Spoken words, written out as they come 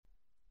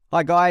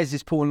Hi guys,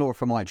 it's Paul and Laura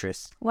from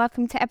iTris.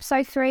 Welcome to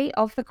episode 3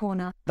 of The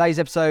Corner. Today's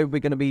episode, we're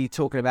going to be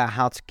talking about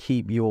how to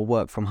keep your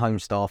work from home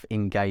staff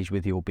engaged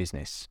with your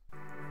business.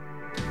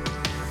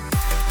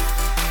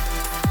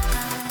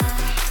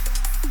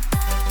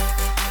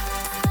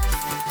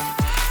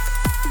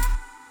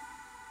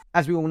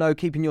 As we all know,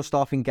 keeping your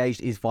staff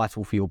engaged is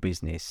vital for your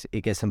business.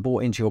 It gets them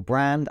bought into your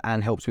brand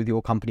and helps with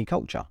your company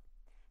culture.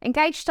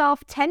 Engaged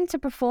staff tend to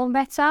perform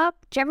better,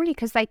 generally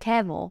because they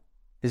care more.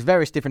 There's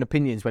various different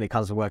opinions when it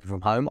comes to working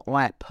from home.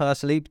 I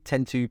personally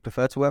tend to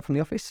prefer to work from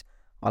the office.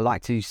 I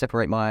like to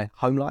separate my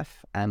home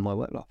life and my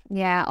work life.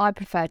 Yeah, I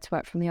prefer to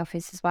work from the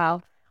office as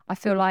well. I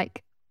feel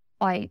like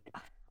I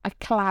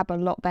collab a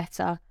lot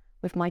better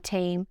with my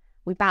team.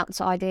 We bounce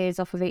ideas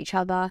off of each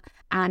other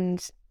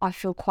and I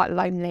feel quite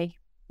lonely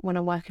when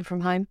I'm working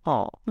from home.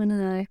 Oh, I don't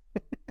know.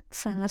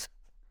 Sad.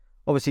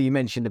 Obviously, you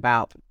mentioned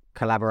about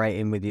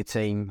collaborating with your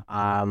team.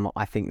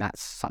 I think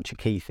that's such a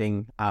key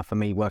thing for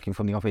me working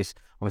from the office.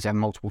 Obviously, I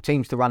have multiple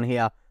teams to run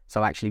here,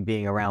 so actually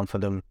being around for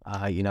them,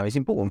 is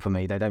important for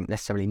me. They don't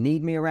necessarily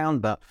need me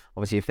around, but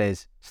obviously if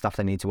there's stuff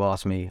they need to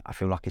ask me, I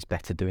feel like it's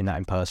better doing that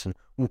in person,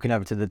 walking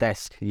over to the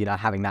desk,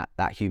 having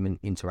that human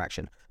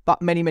interaction.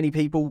 But many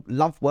people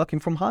love working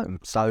from home,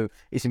 so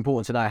it's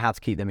important to know how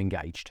to keep them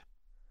engaged.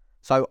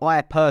 So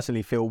I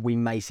personally feel we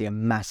may see a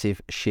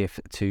massive shift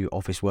to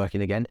office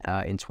working again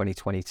in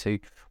 2022.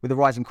 With the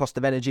rising cost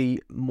of energy,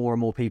 more and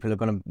more people are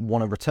going to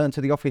want to return to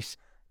the office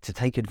to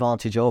take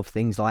advantage of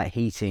things like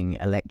heating,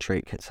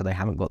 electric, so they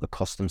haven't got the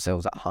cost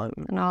themselves at home.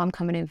 No, I'm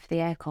coming in for the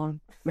aircon.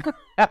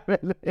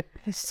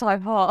 It's so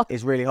hot.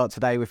 It's really hot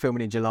today. We're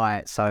filming in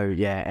July, so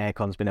yeah,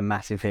 aircon's been a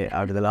massive hit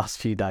over the last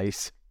few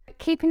days.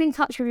 Keeping in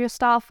touch with your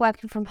staff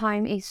working from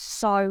home is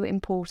so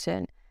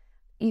important.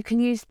 You can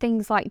use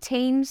things like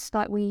Teams,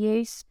 like we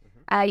use.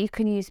 You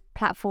can use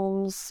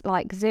platforms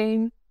like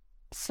Zoom,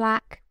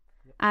 Slack.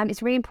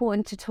 It's really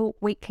important to talk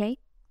weekly,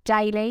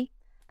 daily.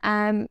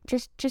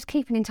 Just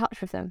keeping in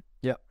touch with them.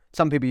 Yeah.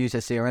 Some people use their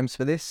CRMs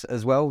for this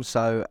as well.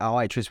 So at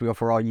iTris, we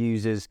offer our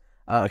users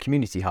a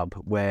community hub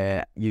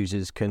where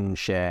users can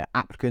share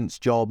applicants,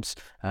 jobs,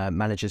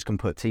 managers can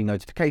put team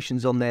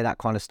notifications on there, that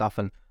kind of stuff.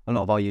 And a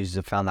lot of our users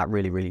have found that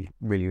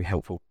really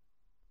helpful.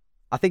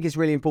 I think it's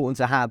really important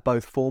to have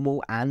both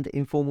formal and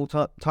informal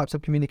types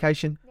of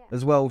communication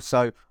as well.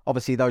 So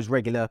obviously those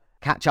regular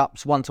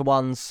catch-ups,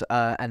 one-to-ones,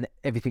 and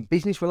everything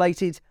business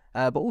related,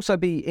 but also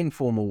be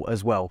informal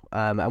as well.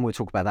 And we'll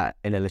talk about that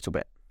in a little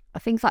bit.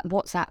 Things like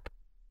WhatsApp.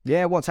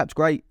 Yeah, WhatsApp's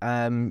great.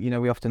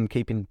 We often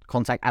keep in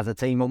contact as a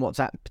team on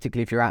WhatsApp,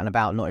 particularly if you're out and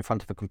about, not in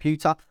front of a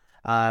computer.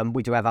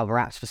 We do have other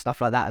apps for stuff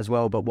like that as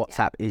well, but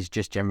WhatsApp is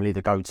just generally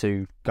the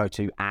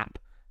go-to app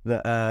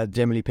that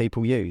generally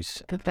people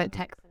use. People don't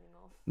text.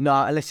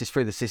 No, unless it's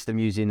through the system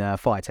using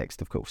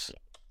Firetext, of course.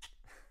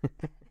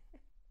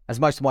 As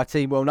most of my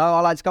team will know, I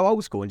like to go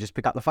old school and just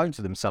pick up the phone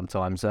to them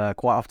sometimes.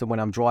 Quite often when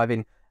I'm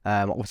driving,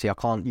 obviously I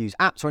can't use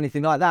apps or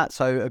anything like that,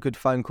 so a good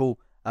phone call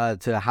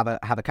to have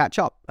a catch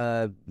up.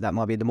 That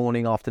might be in the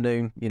morning,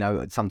 afternoon.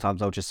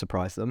 Sometimes I'll just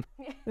surprise them.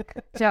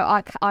 So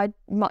I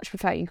much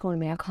prefer you calling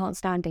me. I can't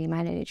stand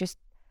emailing.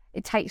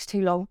 It takes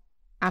too long.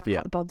 I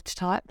can't bother to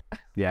type.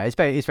 Yeah, it's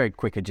very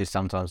quicker just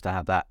sometimes to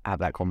have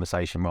that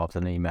conversation rather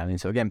than emailing.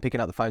 So again, picking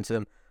up the phone to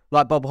them,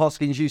 like Bob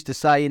Hoskins used to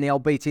say in the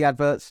old BT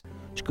adverts,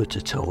 it's good to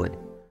talk.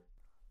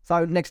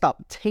 So next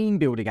up, team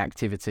building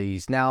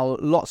activities. Now,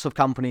 lots of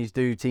companies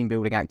do team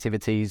building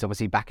activities.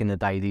 Obviously, back in the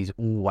day, these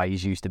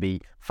always used to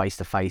be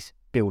face-to-face,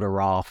 build a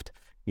raft,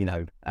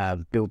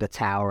 build a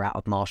tower out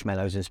of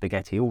marshmallows and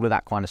spaghetti, all of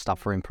that kind of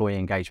stuff for employee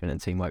engagement and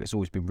teamwork. It's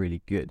always been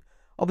really good.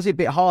 Obviously a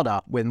bit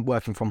harder when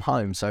working from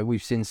home. So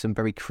we've seen some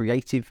very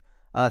creative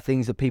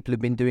things that people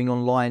have been doing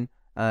online.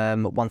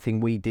 One thing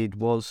we did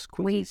was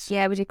quizzes.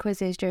 We did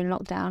quizzes during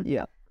lockdown.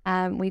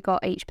 Yeah. We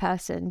got each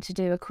person to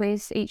do a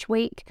quiz each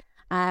week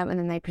and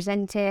then they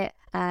present it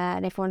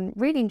and everyone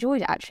really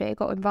enjoyed it actually.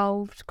 Got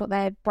involved, got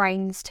their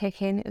brains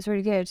ticking. It was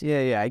really good.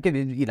 Yeah.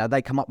 Again,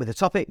 they come up with a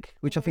topic,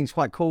 which I think is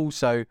quite cool.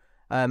 So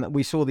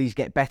we saw these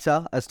get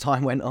better as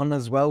time went on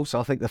as well.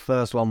 So I think the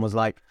first one was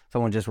like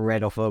someone just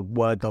read off a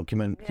Word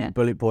document,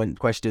 bullet point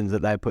questions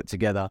that they put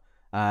together.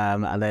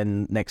 And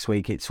then next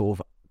week, it's sort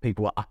of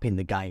people were up in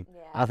the game.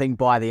 Yeah. I think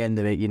by the end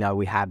of it,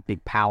 we had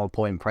big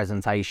PowerPoint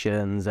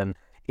presentations and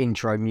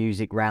intro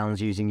music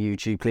rounds using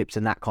YouTube clips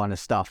and that kind of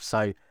stuff.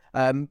 So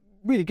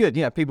really good.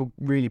 People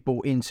really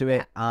bought into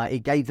it.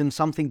 It gave them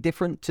something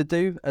different to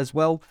do as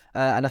well.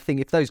 And I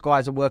think if those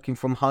guys are working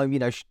from home,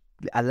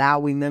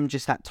 allowing them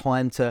just that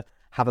time to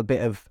have a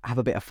bit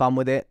of fun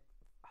with it,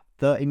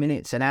 30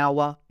 minutes, an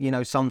hour,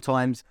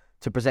 sometimes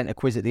to present a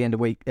quiz at the end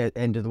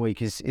of the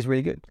week is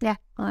really good. Yeah,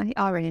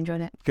 I really enjoyed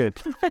it. Good.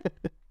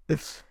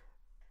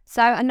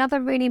 So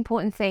another really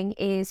important thing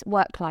is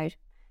workload.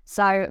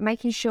 So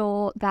making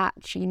sure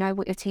that you know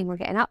what your team are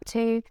getting up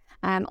to.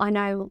 I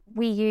know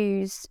we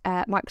use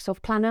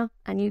Microsoft Planner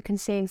and you can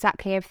see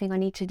exactly everything I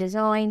need to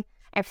design,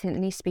 everything that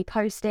needs to be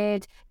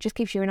posted. Just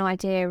gives you an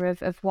idea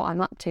of what I'm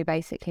up to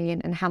basically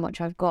and how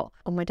much I've got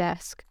on my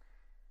desk.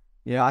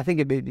 Yeah, I think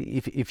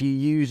if you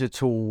use a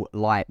tool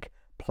like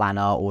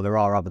Planner, or there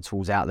are other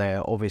tools out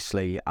there,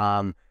 obviously,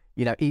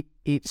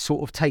 it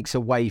sort of takes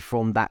away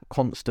from that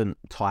constant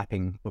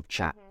typing of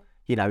chat.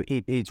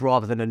 It's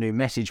rather than a new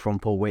message from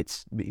Paul,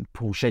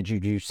 Paul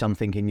scheduled you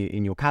something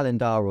in your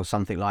calendar or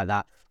something like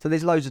that. So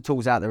there's loads of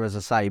tools out there, as I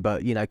say,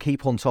 but,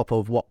 keep on top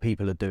of what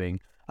people are doing.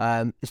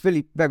 It's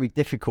really very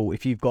difficult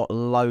if you've got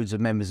loads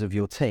of members of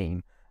your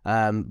team,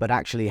 but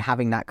actually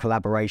having that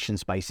collaboration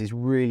space is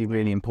really,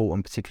 really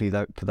important,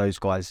 particularly for those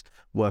guys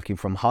working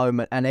from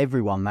home and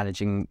everyone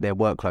managing their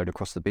workload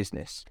across the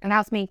business. It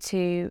allows me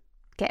to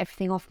get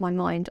everything off my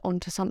mind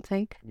onto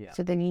something. Yeah.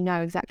 So then you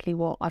know exactly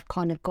what I've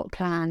kind of got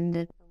planned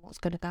and what's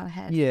going to go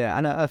ahead. Yeah,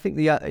 and I think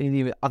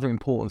the other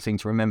important thing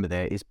to remember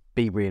there is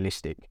be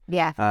realistic.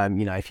 Yeah.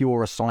 If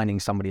you're assigning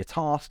somebody a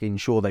task,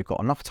 ensure they've got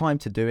enough time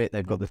to do it,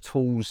 they've got the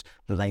tools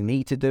that they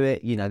need to do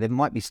it. There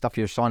might be stuff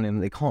you're assigning them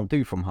they can't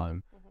do from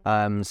home.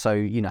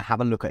 So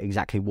have a look at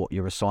exactly what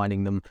you're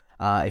assigning them.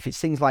 If it's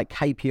things like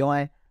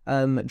KPI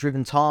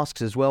driven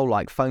tasks as well,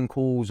 like phone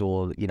calls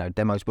or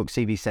demos booked,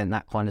 CV sent,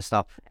 that kind of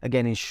stuff,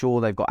 again,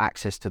 ensure they've got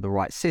access to the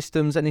right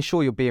systems and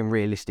ensure you're being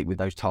realistic with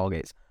those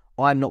targets.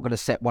 I'm not going to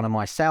set one of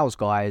my sales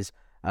guys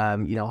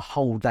a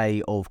whole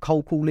day of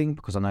cold calling,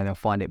 because I know they'll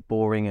find it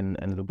boring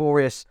and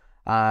laborious.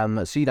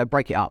 So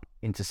break it up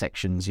into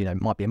sections.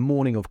 It might be a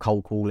morning of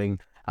cold calling.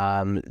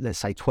 Let's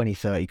say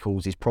 20-30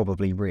 calls is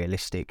probably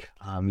realistic.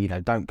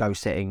 Don't go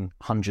setting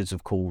hundreds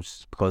of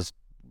calls, because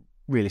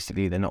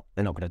realistically they're not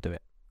going to do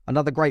it.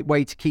 Another great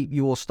way to keep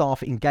your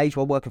staff engaged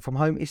while working from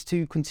home is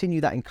to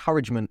continue that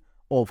encouragement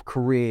of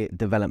career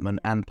development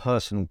and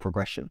personal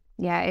progression.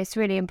 Yeah, it's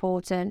really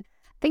important.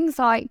 Things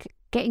like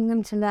getting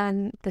them to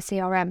learn the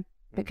CRM,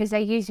 because they're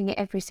using it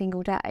every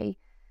single day.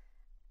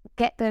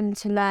 Get them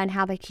to learn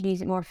how they can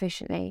use it more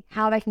efficiently,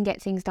 how they can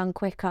get things done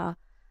quicker.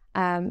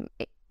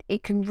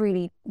 It can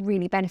really,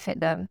 really benefit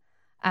them.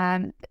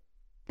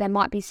 There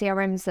might be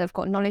CRMs that have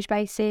got knowledge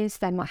bases.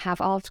 They might have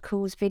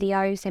articles,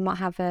 videos. They might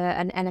have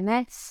an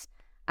LMS.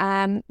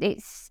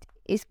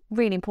 It's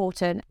really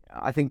important.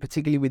 I think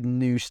particularly with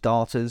new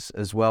starters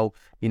as well,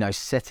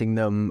 setting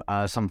them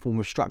some form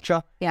of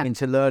structure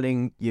into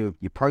learning your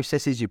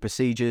processes, your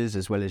procedures,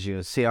 as well as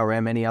your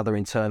CRM, any other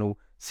internal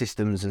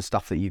systems and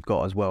stuff that you've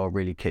got as well are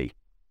really key.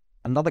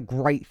 Another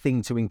great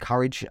thing to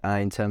encourage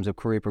in terms of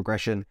career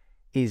progression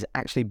is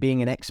actually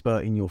being an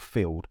expert in your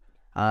field.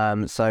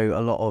 So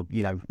a lot of,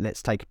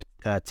 let's take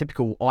a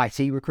typical IT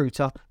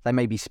recruiter. They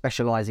may be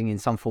specializing in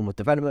some form of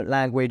development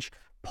language,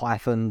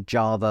 Python,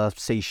 Java,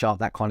 C#,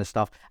 that kind of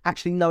stuff.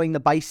 Actually knowing the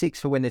basics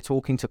for when they're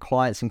talking to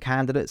clients and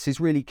candidates is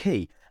really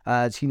key.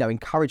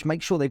 Encourage,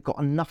 make sure they've got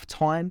enough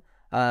time,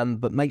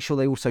 but make sure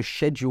they also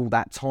schedule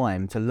that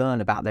time to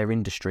learn about their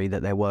industry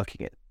that they're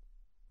working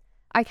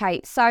in. Okay,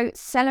 so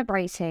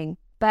celebrating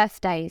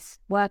birthdays,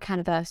 work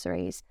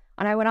anniversaries.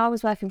 I know when I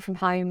was working from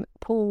home,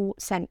 Paul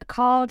sent a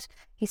card,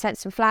 he sent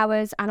some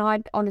flowers, and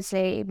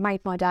it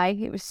made my day.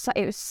 It was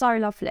so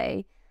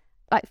lovely.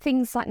 Like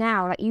things like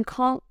now, like you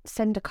can't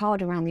send a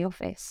card around the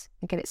office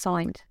and get it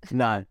signed.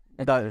 No,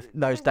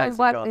 those days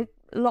are gone.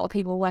 A lot of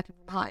people working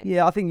from home.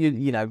 Yeah, I think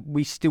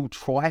we still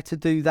try to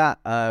do that.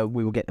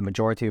 We will get the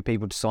majority of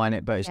people to sign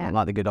it, but it's not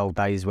like the good old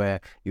days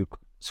where you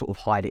sort of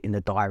hide it in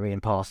the diary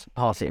and pass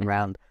it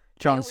around.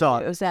 Chances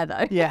are it was there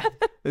though. Yeah,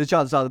 the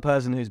chances are the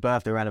person whose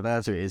birthday or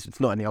anniversary it is, it's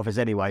not in the office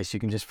anyway, so you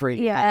can just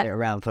hand it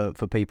around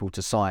for people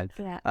to sign.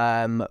 Yeah.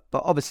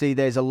 But obviously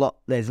there's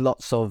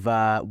lots of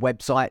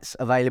websites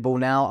available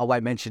now. I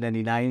won't mention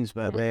any names,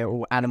 but they're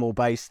all animal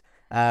based,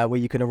 where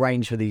you can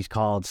arrange for these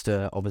cards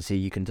to, obviously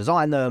you can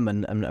design them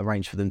and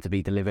arrange for them to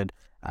be delivered,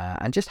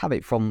 and just have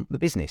it from the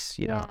business.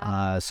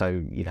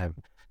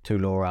 To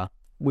Laura,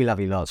 we love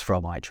you lots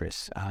from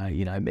Itris.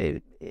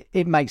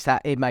 It makes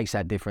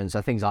that difference.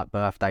 So things like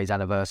birthdays,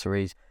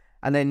 anniversaries,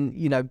 and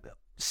then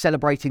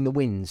celebrating the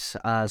wins.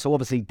 So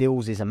obviously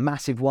deals is a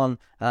massive one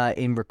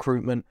in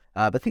recruitment,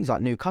 but things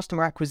like new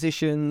customer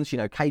acquisitions,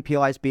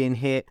 KPIs being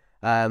hit.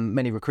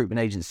 Many recruitment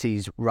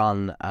agencies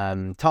run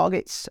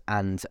targets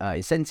and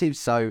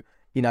incentives. So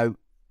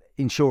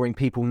ensuring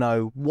people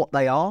know what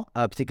they are,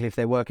 particularly if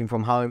they're working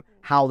from home,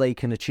 how they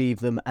can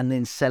achieve them, and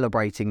then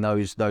celebrating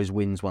those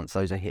wins once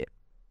those are hit.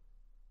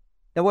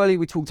 Now, earlier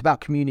we talked about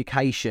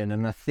communication,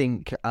 and I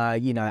think,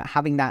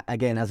 having that,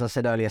 again, as I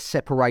said earlier,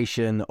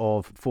 separation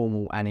of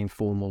formal and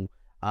informal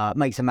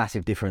makes a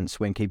massive difference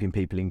when keeping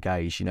people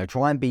engaged.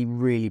 Try and be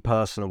really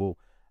personable.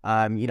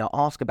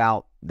 Ask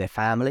about their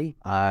family,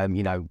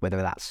 whether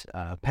that's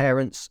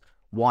parents,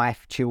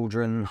 wife,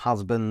 children,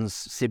 husbands,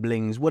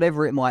 siblings,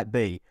 whatever it might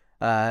be.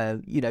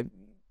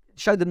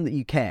 Show them that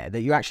you care,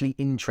 that you're actually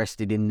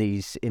interested in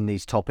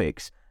these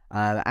topics,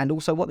 and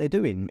also what they're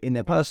doing in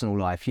their personal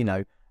life.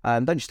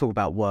 Don't just talk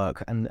about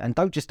work, and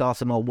don't just ask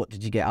them, what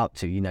did you get up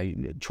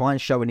to? Try and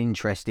show an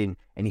interest in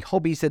any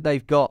hobbies that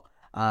they've got,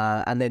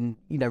 and then,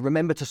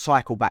 remember to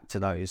cycle back to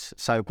those.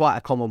 So quite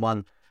a common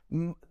one,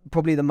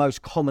 probably the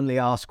most commonly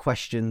asked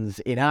questions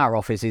in our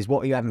office is,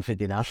 what are you having for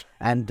dinner?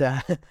 And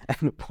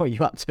what are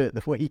you up to at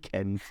the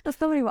weekend?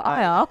 That's normally what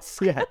I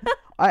ask. Yeah.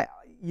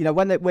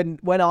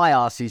 When I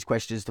ask these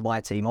questions to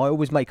my team, I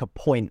always make a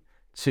point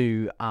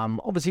to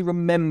obviously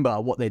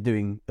remember what they're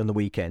doing on the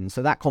weekend.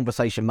 So that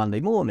conversation Monday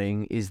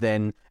morning is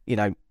then,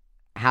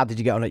 how did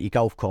you get on at your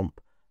golf comp?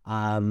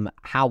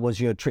 How was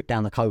your trip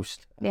down the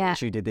coast,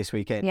 which you did this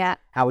weekend? Yeah.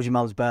 How was your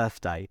mum's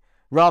birthday?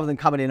 Rather than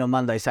coming in on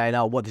Monday saying,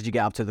 oh, what did you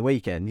get up to the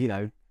weekend?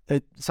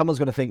 Someone's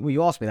going to think, well,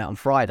 you asked me that on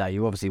Friday.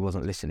 You obviously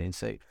wasn't listening.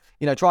 So,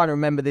 trying to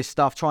remember this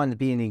stuff, trying to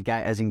be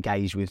as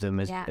engaged with them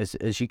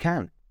as you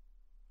can.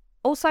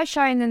 Also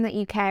showing them that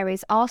you care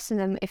is asking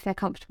them if they're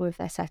comfortable with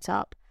their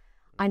setup.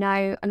 I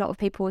know a lot of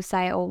people will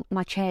say, oh,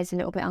 my chair's a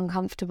little bit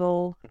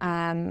uncomfortable.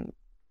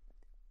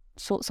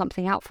 Sort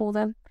something out for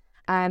them.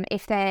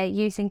 If they're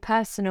using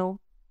personal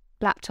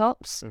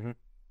laptops,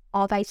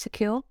 are they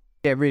secure?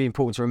 Yeah, really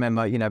important to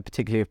remember,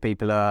 particularly if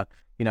people are,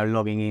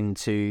 logging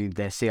into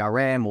their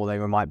CRM, or they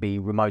might be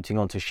remoting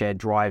onto shared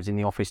drives in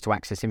the office to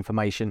access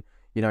information,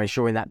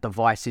 ensuring that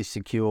device is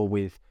secure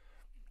with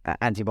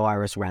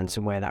antivirus,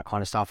 ransomware, that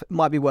kind of stuff. It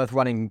might be worth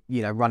running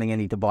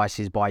any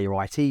devices by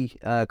your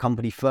IT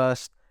company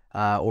first,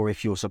 or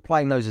if you're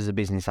supplying those as a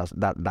business,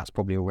 that's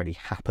probably already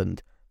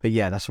happened. But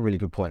yeah, that's a really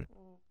good point.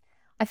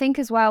 I think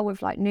as well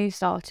with like new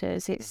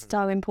starters, it's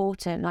so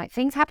important. Like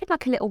things happen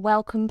like a little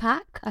welcome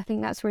pack. I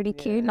think that's really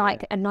cute.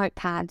 Like a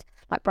notepad,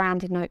 like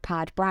branded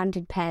notepad,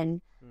 branded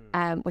pen,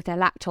 with their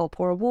laptop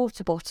or a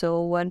water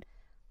bottle, and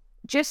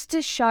just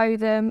to show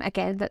them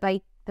again that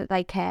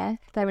they care.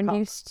 They're a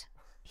new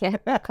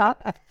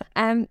cup.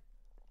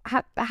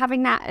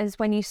 Having that as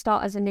when you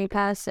start as a new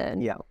person.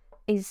 Yeah.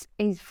 Is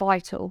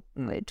vital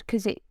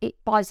because it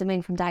buys them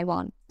in from day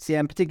one. Yeah,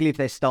 and particularly if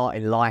they're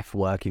starting life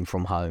working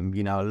from home,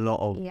 a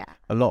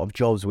lot of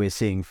jobs we're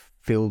seeing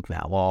filled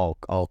now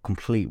are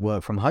complete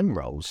work from home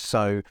roles.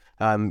 So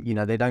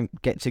they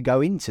don't get to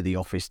go into the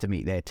office to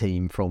meet their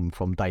team from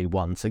day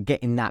one. So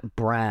getting that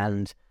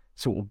brand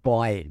sort of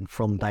buy-in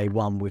from day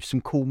one with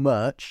some cool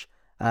merch,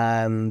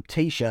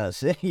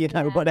 t-shirts,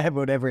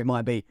 whatever it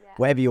might be,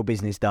 whatever your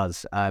business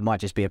does. It might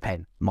just be a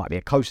pen, might be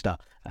a coaster,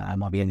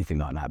 might be anything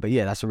like that. But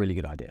yeah, that's a really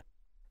good idea.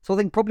 So I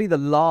think probably the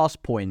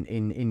last point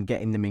in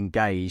getting them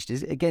engaged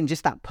is, again,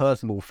 just that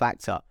personal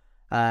factor.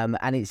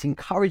 And it's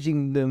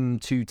encouraging them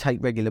to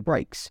take regular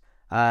breaks.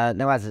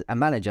 Now, as a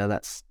manager,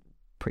 that's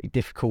a pretty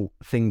difficult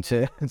thing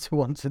to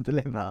want to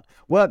deliver.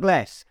 Work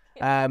less.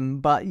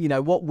 But,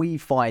 what we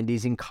find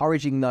is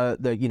encouraging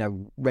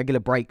the regular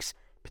breaks,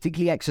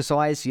 particularly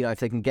exercise. If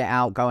they can get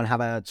out, go and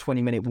have a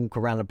 20-minute walk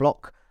around the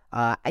block,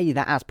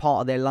 either as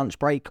part of their lunch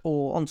break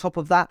or on top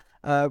of that,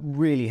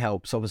 really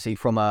helps. Obviously,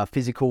 from a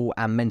physical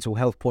and mental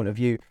health point of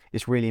view,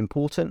 it's really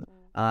important.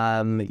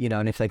 And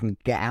if they can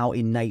get out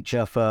in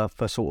nature for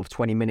sort of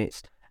 20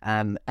 minutes,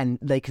 and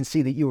they can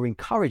see that you're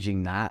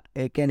encouraging that,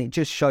 again, it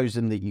just shows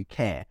them that you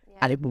care,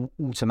 and it will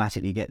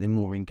automatically get them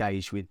more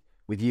engaged with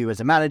you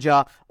as a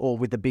manager or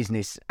with the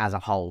business as a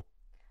whole.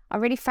 I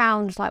really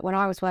found, like, when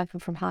I was working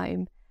from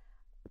home,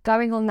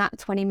 going on that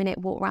 20-minute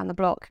walk around the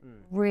block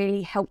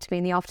really helped me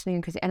in the afternoon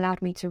because it allowed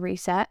me to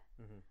reset,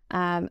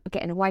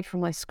 getting away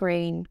from my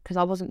screen, because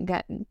I wasn't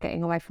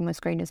getting away from my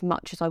screen as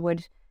much as I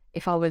would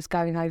if I was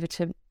going over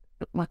to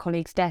my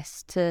colleague's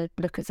desk to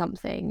look at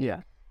something.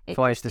 Yeah. If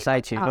I used to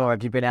say to you, Laura,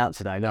 have you been out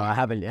today? No, I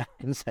haven't yet.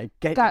 And say,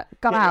 get your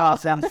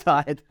ass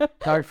outside,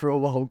 go for a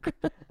walk.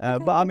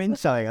 But I'm in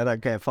something, I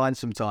don't care, find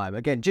some time.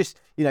 Again, just,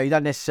 you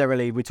don't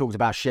necessarily, we talked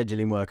about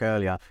scheduling work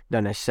earlier, you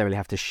don't necessarily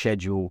have to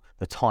schedule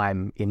the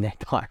time in their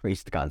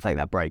diaries to go and take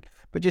that break.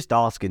 But just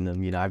asking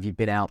them, have you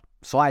been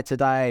outside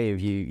today? Have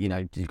you,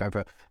 did you go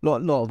for a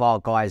lot of our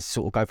guys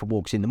sort of go for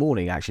walks in the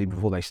morning actually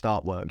before they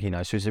start work,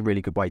 so it's a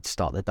really good way to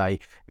start the day.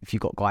 If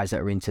you've got guys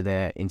that are into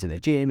their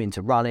gym,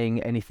 into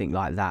running, anything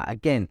like that,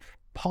 again,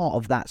 part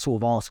of that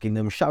sort of asking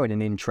them, showing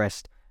an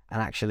interest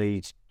and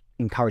actually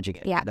encouraging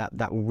it. Yeah.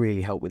 That will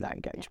really help with that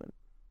engagement.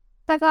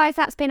 So guys,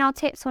 that's been our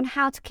tips on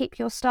how to keep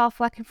your staff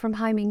working from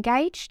home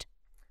engaged.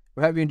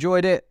 We hope you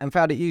enjoyed it and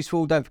found it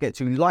useful. Don't forget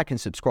to like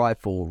and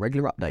subscribe for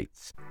regular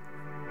updates.